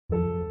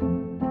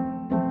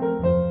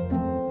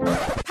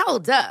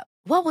Hold up.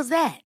 What was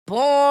that?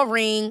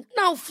 Boring.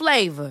 No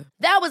flavor.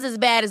 That was as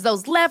bad as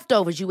those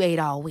leftovers you ate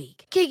all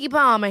week. Keke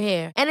Palmer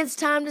here, and it's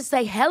time to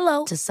say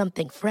hello to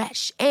something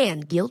fresh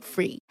and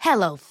guilt-free.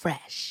 Hello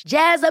Fresh.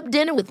 Jazz up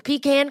dinner with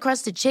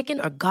pecan-crusted chicken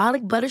or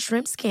garlic butter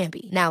shrimp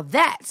scampi. Now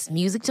that's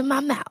music to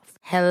my mouth.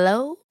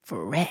 Hello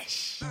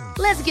Fresh.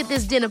 Let's get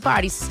this dinner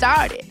party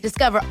started.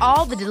 Discover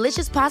all the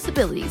delicious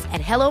possibilities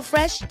at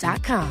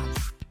hellofresh.com.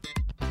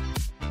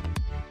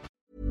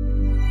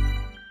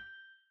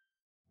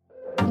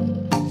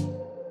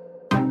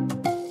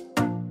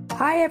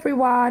 Hi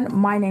everyone,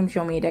 my name's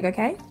Yomi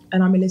Adegoke.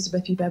 And I'm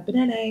Elizabeth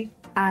Ube-Benene.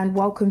 And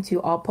welcome to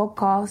our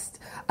podcast.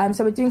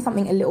 So we're doing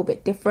something a little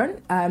bit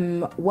different.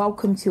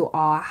 Welcome to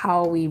our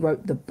How We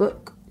Wrote the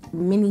Book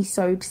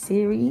mini-sode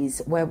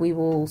series, where we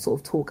will sort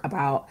of talk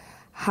about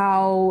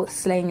how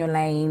Slay in Your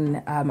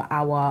Lane,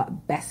 our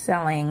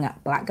best-selling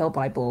Black Girl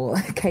Bible,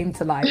 came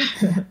to life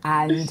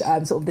and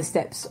sort of the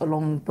steps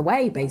along the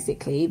way,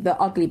 basically, the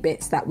ugly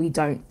bits that we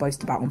don't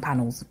boast about on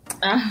panels.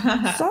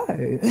 So...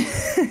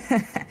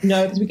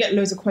 No, because we get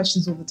loads of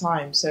questions all the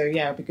time. So,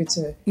 yeah, it'd be good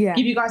to give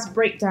you guys a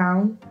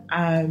breakdown.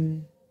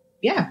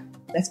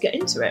 Let's get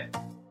into it.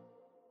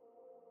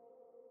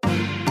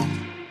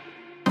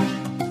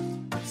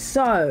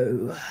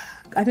 So...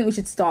 I think we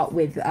should start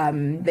with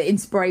the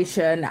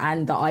inspiration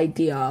and the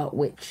idea,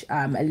 which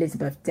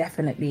Elizabeth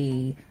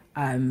definitely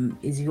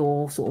is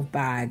your sort of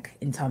bag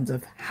in terms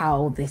of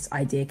how this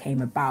idea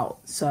came about.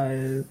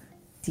 So,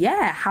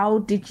 yeah, how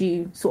did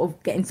you sort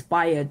of get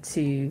inspired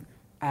to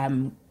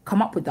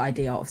come up with the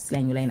idea of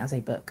Slay in Your Lane as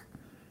a book?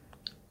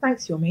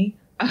 Thanks, Yomi.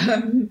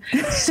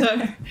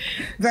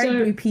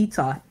 Very Blue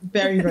Peter.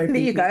 Very, very Blue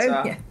Peter. There you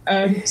go.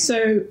 Yeah.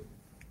 So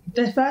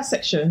the first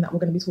section that we're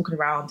going to be talking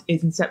around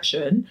is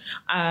Inception.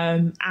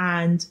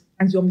 And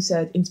as Yomi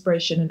said,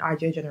 inspiration and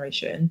idea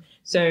generation.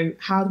 So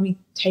how do we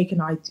take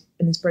an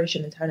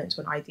inspiration and turn it into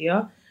an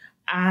idea?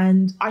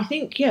 And I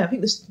think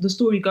the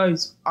story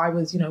goes, I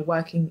was,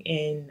 working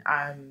in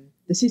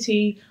the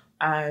city,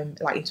 in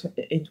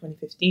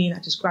 2015. I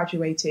just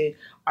graduated.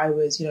 I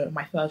was,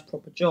 my first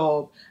proper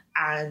job.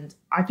 And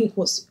I think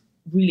what's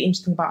really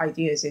interesting about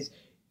ideas is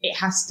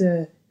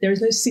there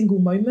is no single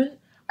moment.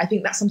 I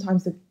think that's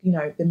sometimes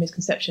the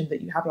misconception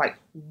that you have like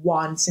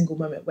one single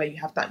moment where you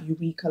have that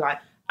eureka, like,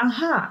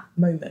 aha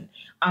moment.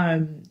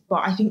 But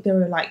I think there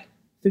are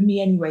for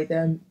me anyway,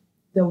 there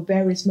were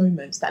various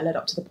moments that led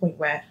up to the point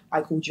where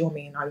I called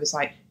Yomi and I was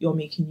like,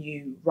 Yomi, can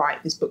you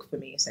write this book for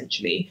me,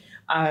 essentially?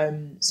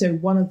 So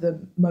one of the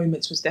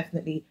moments was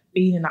definitely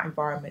being in that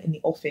environment in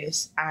the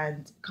office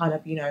and kind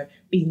of,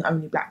 being the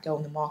only Black girl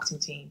in the marketing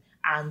team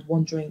and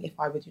wondering if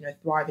I would,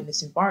 thrive in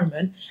this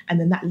environment. And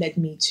then that led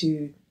me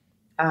to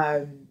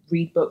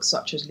read books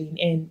such as Lean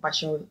In by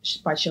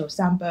Sheryl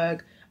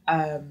Sandberg.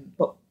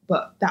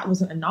 But that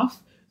wasn't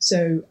enough.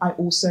 So I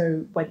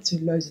also went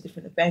to loads of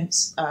different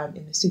events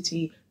in the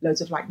city,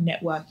 loads of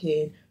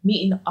networking,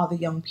 meeting other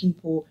young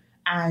people.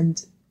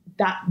 And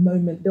that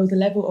moment, there was a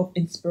level of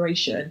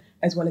inspiration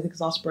as well as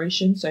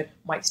exasperation. So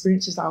my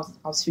experiences I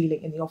was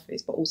feeling in the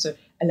office, but also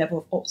a level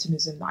of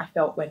optimism that I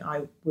felt when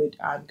I would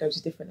go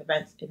to different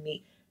events and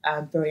meet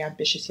very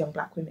ambitious young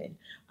Black women.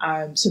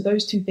 So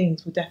those two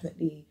things were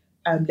definitely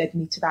led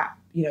me to that,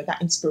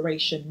 that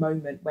inspiration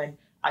moment when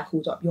I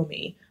called up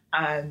Yomi.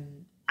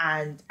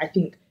 And I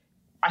think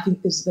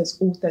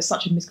there's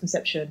such a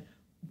misconception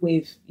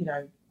with,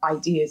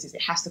 ideas is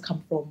it has to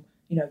come from,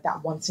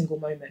 that one single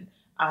moment.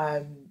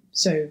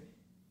 So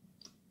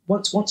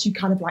once you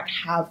kind of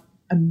have,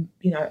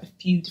 a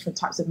few different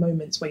types of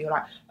moments where you're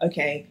like,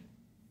 okay,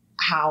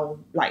 how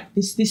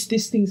this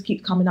things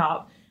keep coming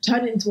up,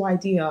 turn it into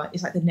idea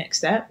is the next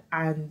step.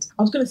 And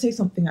I was going to say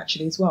something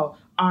actually as well.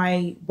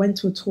 I went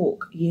to a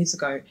talk years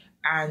ago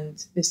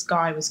and this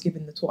guy was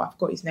giving the talk. I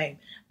forgot his name.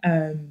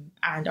 And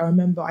I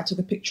remember I took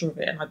a picture of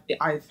it and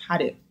I've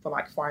had it for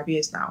 5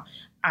 years now.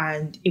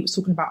 And it was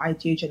talking about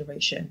idea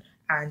generation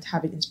and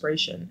having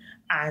inspiration.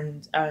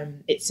 And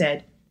it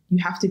said, you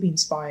have to be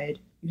inspired,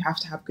 you have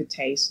to have good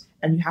taste,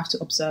 and you have to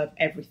observe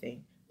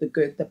everything, the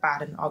good, the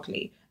bad, and the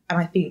ugly. And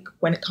I think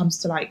when it comes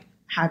to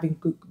having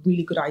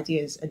really good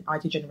ideas and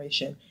idea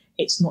generation,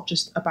 it's not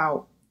just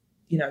about,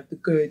 the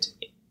good,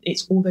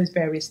 it's all those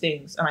various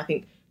things. And I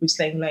think with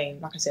Slay in Your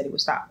Lane, like I said, it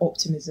was that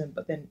optimism,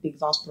 but then the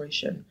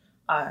exasperation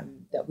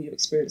that we were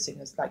experiencing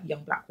as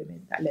young Black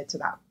women that led to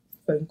that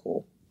phone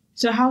call.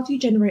 So how do you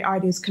generate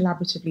ideas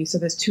collaboratively? So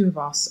there's two of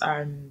us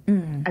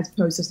as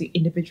opposed to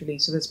individually.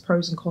 So there's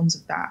pros and cons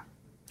of that.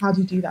 How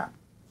do you do that?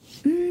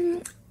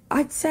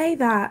 I'd say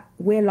that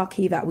we're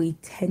lucky that we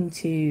tend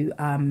to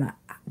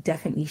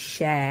definitely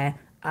share,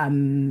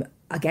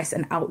 I guess,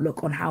 an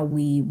outlook on how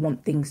we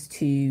want things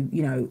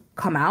to,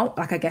 come out.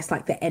 I guess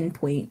the end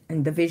point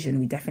and the vision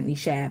we definitely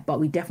share, but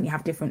we definitely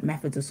have different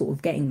methods of sort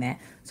of getting there.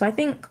 So I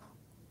think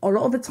a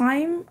lot of the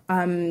time,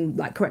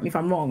 correct me if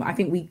I'm wrong, I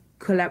think we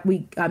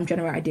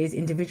generate ideas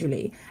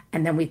individually,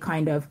 and then we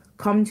kind of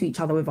come to each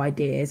other with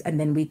ideas, and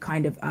then we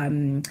kind of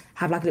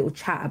have a little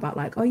chat about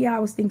oh yeah, I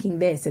was thinking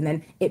this, and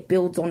then it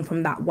builds on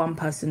from that one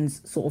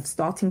person's sort of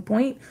starting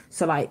point.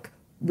 So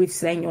with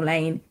Slaying Your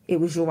Lane, it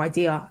was your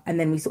idea, and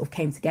then we sort of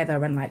came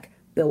together and like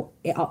built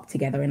it up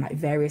together in like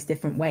various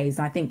different ways.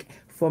 And I think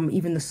from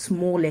even the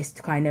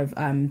smallest kind of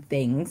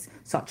things,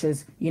 such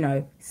as, you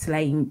know,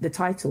 Slaying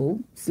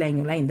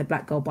Your Lane, the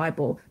Black Girl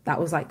Bible, that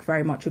was like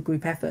very much a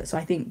group effort. So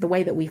I think the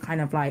way that we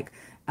kind of like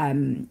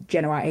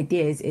generate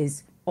ideas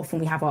is often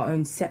we have our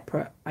own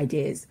separate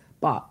ideas,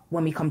 but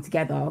when we come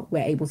together,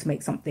 we're able to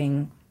make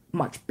something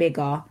much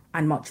bigger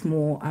and much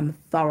more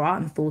thorough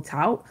and thought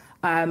out.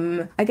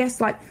 I guess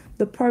like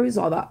the pros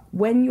are that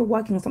when you're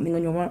working on something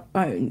on your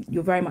own,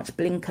 you're very much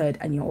blinkered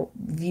and your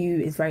view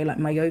is very like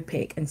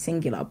myopic and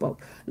singular, but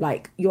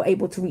like you're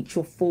able to reach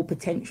your full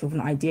potential of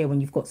an idea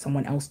when you've got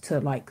someone else to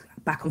like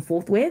back and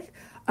forth with.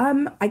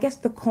 I guess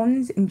the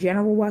cons in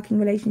general working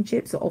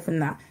relationships are often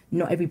that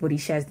not everybody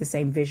shares the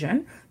same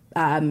vision.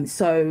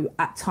 So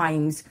at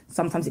times,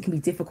 sometimes it can be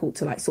difficult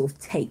to like sort of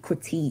take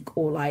critique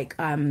or like,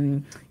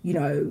 have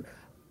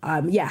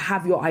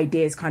your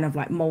ideas kind of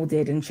like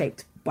molded and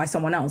shaped by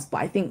someone else. But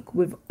I think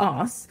with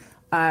us,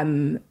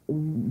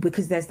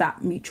 because there's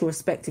that mutual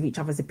respect of each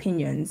other's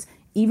opinions,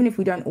 even if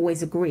we don't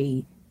always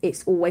agree,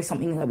 it's always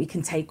something that we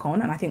can take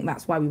on. And I think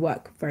that's why we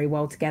work very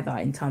well together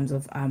in terms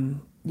of,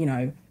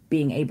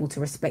 being able to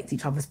respect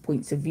each other's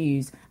points of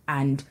views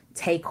and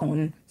take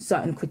on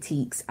certain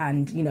critiques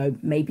and, you know,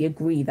 maybe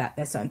agree that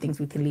there's certain things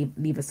we can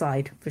leave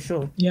aside, for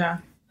sure. Yeah.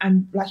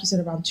 And like you said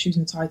around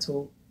choosing the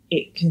title,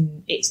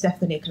 it's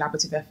definitely a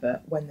collaborative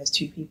effort when there's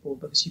two people,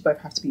 because you both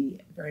have to be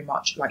very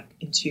much like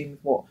in tune with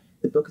what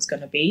the book is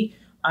going to be.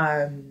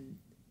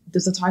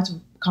 Does the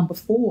title come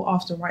before or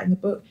after writing the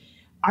book?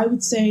 I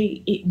would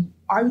say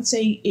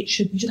you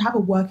should have a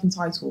working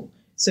title.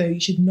 So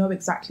you should know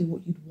exactly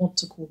what you'd want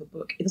to call the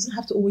book. It doesn't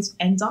have to always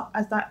end up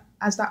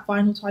as that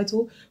final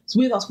title. So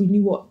with us, we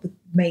knew what the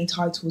main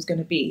title was going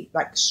to be,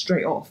 like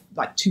straight off,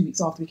 like 2 weeks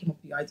after we came up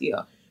with the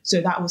idea. So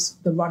that was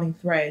the running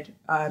thread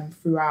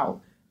throughout.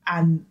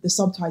 And the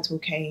subtitle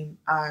came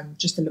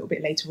just a little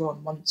bit later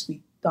on, once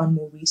we'd done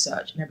more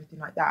research and everything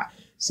like that.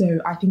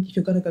 So I think if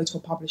you're going to go to a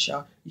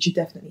publisher, you should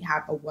definitely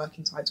have a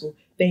working title.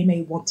 They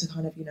may want to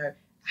kind of,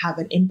 have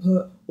an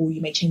input, or you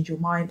may change your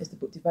mind as the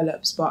book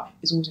develops, but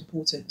it's always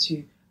important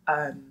to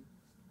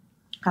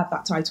have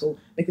that title,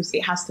 because it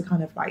has to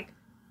kind of like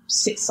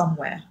sit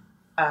somewhere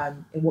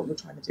in what you're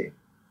trying to do.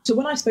 So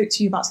when I spoke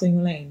to you about Slaying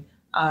Your Lane,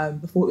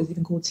 before it was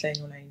even called Slaying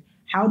Your Lane,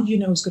 how did you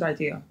know it was a good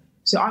idea?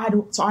 So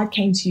I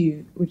came to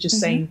you with just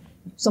saying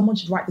someone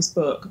should write this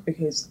book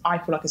because I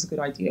feel like it's a good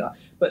idea.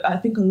 But I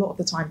think a lot of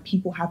the time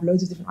people have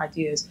loads of different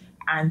ideas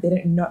and they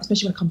don't know,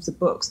 especially when it comes to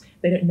books,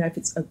 they don't know if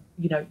it's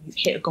you've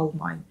hit a gold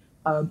mine.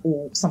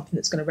 Or something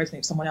that's going to resonate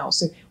with someone else.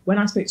 So when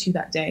I spoke to you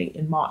that day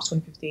in March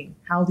 2015,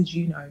 how did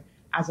you know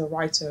as a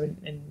writer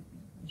and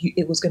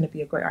it was going to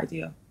be a great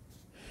idea?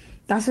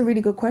 That's a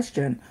really good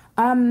question.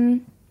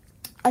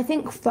 I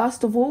think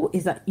first of all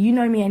is that you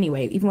know me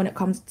anyway, even when it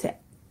comes to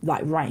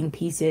like writing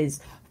pieces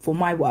for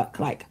my work,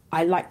 like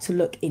I like to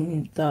look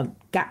in the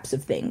gaps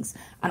of things,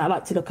 and I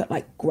like to look at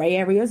like grey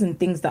areas and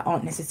things that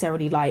aren't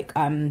necessarily like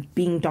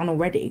being done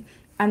already.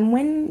 And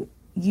when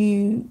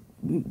you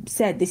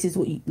said this is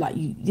what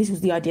this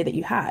was the idea that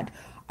you had,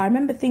 I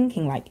remember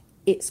thinking like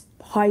it's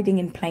hiding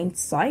in plain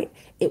sight.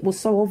 It was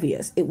so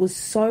obvious. It was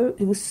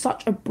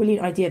such a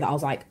brilliant idea that I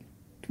was like,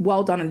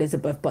 well done,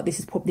 Elizabeth, but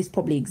this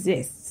probably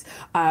exists.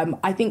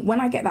 I think when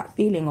I get that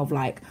feeling of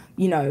like,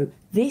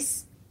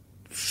 this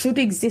should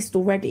exist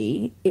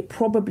already, it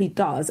probably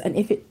does. And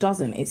if it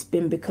doesn't, it's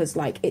been because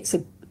like I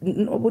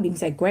wouldn't even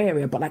say grey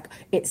area, but like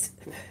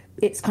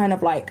it's kind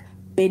of like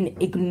been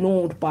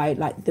ignored by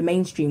like the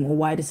mainstream or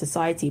wider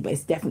society, but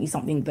it's definitely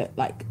something that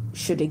like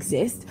should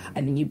exist,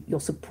 and then you're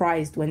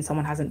surprised when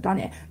someone hasn't done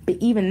it. But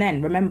even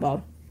then,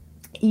 remember,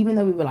 even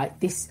though we were like,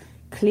 this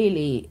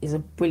clearly is a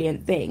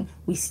brilliant thing,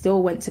 we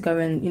still went to go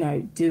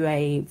and do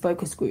a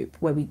focus group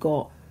where we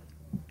got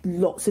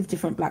lots of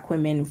different Black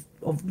women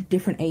of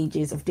different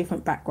ages, of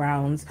different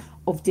backgrounds,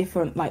 of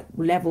different like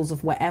levels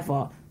of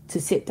whatever,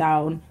 to sit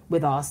down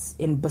with us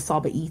in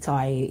Basaba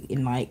Itai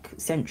in like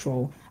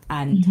Central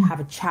and have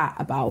a chat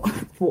about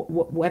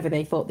whether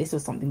they thought this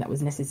was something that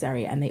was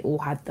necessary, and they all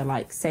had the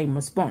like same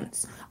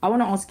response. I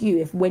want to ask you,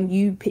 if when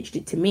you pitched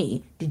it to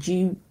me, did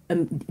you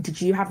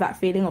have that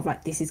feeling of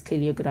like, this is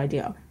clearly a good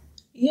idea?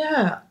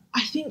 Yeah,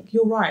 I think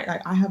you're right.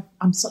 Like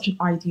I'm such an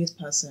ideas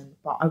person,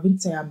 but I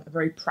wouldn't say I'm a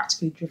very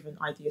practically driven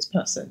ideas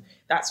person.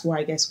 That's why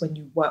I guess when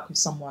you work with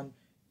someone,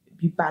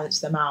 you balance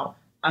them out.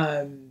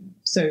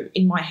 So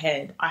in my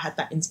head, I had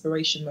that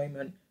inspiration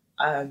moment,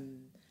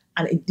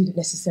 and it didn't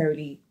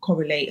necessarily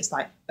correlate. It's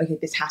like, okay,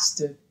 this has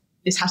to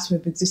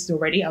have existed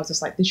already. I was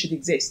just like, this should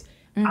exist.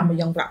 I'm a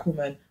young Black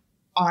woman.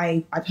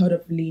 I've heard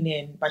of Lean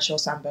In by Sheryl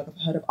Sandberg.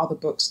 I've heard of other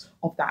books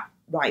of that,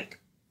 like,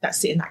 that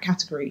sit in that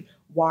category.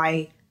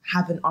 Why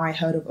haven't I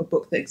heard of a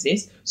book that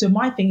exists? So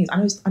my thing is,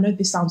 I know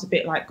this sounds a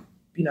bit like,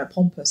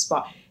 pompous,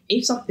 but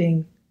if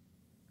something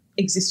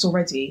exists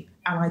already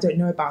and I don't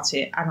know about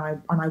it,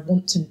 and I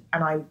want to,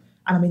 and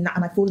I'm in that,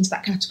 and I fall into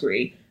that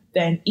category,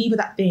 then either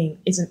that thing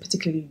isn't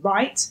particularly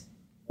right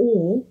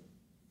or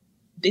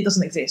it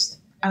doesn't exist.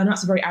 And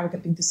that's a very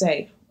arrogant thing to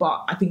say,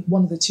 but I think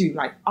one of the two,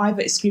 like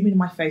either it's screaming in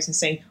my face and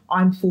saying,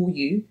 I'm for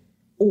you,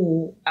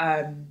 or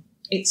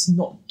it's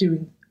not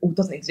doing or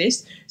doesn't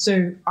exist.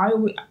 So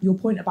your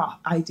point about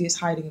ideas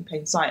hiding in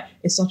plain sight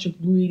is such a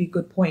really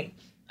good point,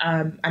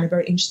 and a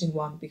very interesting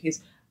one,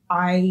 because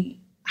I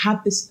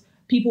have this,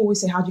 people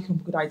always say, how do you come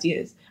up with good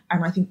ideas?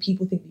 And I think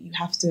people think that you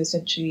have to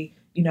essentially,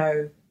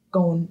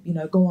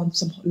 go on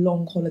some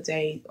long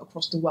holiday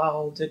across the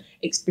world and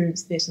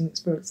experience this and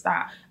experience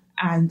that.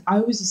 And I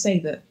always just say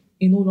that,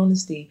 in all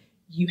honesty,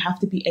 you have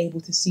to be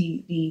able to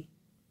see the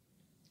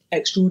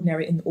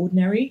extraordinary in the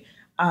ordinary.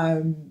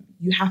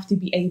 You have to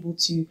be able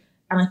to,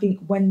 and I think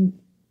when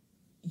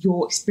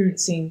you're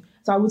experiencing,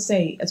 so I would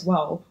say as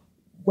well,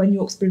 when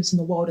you're experiencing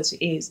the world as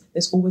it is,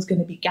 there's always going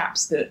to be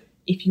gaps that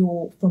if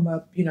you're from a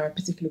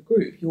particular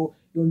group, you're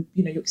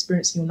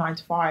experiencing your 9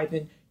 to 5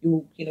 and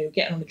you're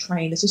getting on the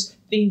train. There's just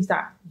things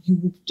that you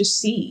will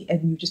just see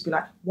and you just be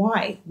like,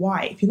 why?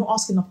 If you're not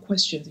asking enough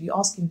questions, if you're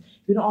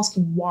not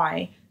asking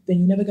why, then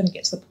you're never going to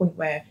get to the point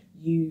where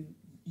you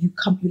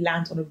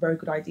land on a very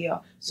good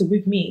idea. So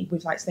with me,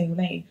 with like Staying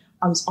Lane,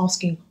 I was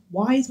asking,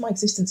 why is my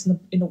existence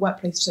in the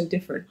workplace so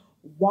different?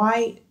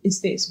 Why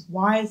is this?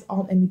 Why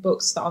aren't any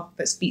books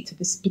that speak to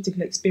this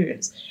particular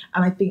experience?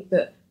 And I think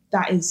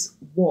that is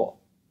what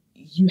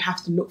you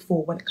have to look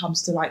for when it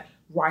comes to like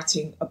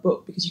writing a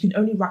book, because you can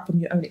only write from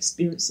your own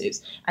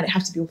experiences and it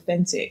has to be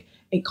authentic.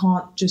 It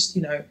can't just,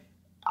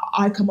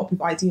 I come up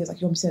with ideas, like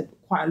you said,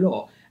 quite a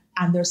lot.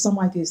 And there are some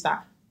ideas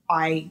that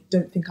I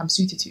don't think I'm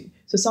suited to.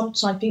 So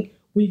I think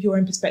with your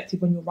own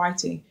perspective when you're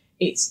writing,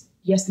 it's,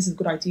 yes, this is a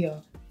good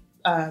idea,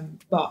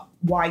 but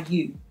why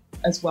you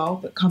as well,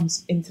 that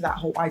comes into that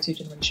whole idea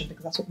generation,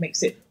 because that's what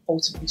makes it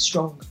ultimately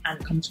strong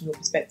and comes from your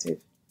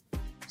perspective.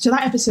 So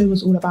that episode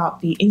was all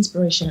about the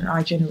inspiration and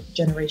idea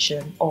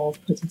generation of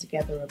putting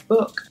together a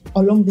book.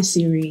 Along this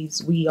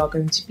series, we are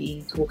going to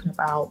be talking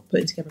about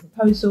putting together a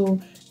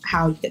proposal,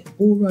 how you get the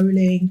ball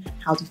rolling,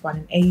 how to find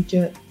an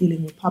agent,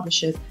 dealing with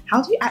publishers,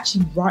 how do you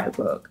actually write a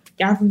book,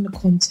 gathering the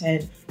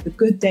content, the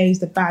good days,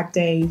 the bad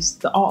days,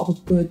 the art of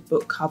a good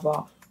book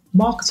cover,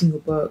 marketing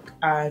your book.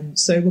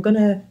 So we're going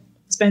to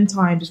spend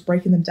time just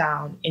breaking them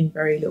down in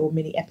very little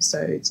mini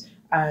episodes.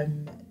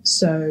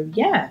 So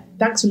yeah,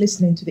 thanks for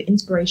listening to the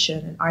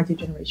inspiration and idea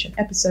generation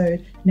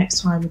episode.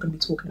 Next time, we're going to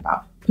be talking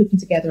about putting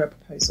together a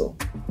proposal.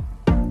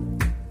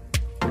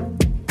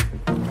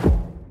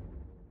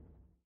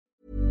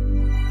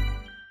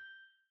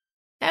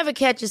 Ever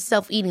catch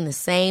yourself eating the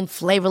same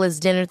flavorless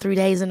dinner 3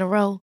 days in a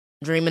row?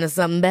 Dreaming of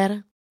something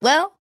better?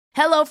 Well,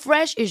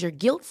 HelloFresh is your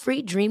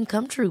guilt-free dream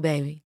come true,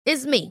 baby.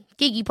 It's me,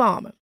 Keke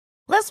Palmer.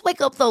 Let's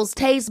wake up those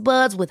taste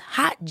buds with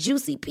hot,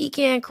 juicy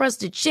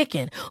pecan-crusted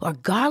chicken or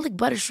garlic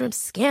butter shrimp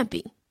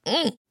scampi.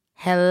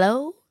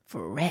 Hello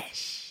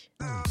Fresh.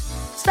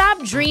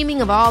 Stop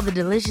dreaming of all the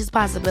delicious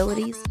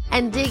possibilities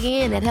and dig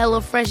in at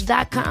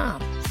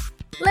HelloFresh.com.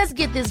 Let's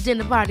get this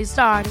dinner party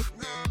started.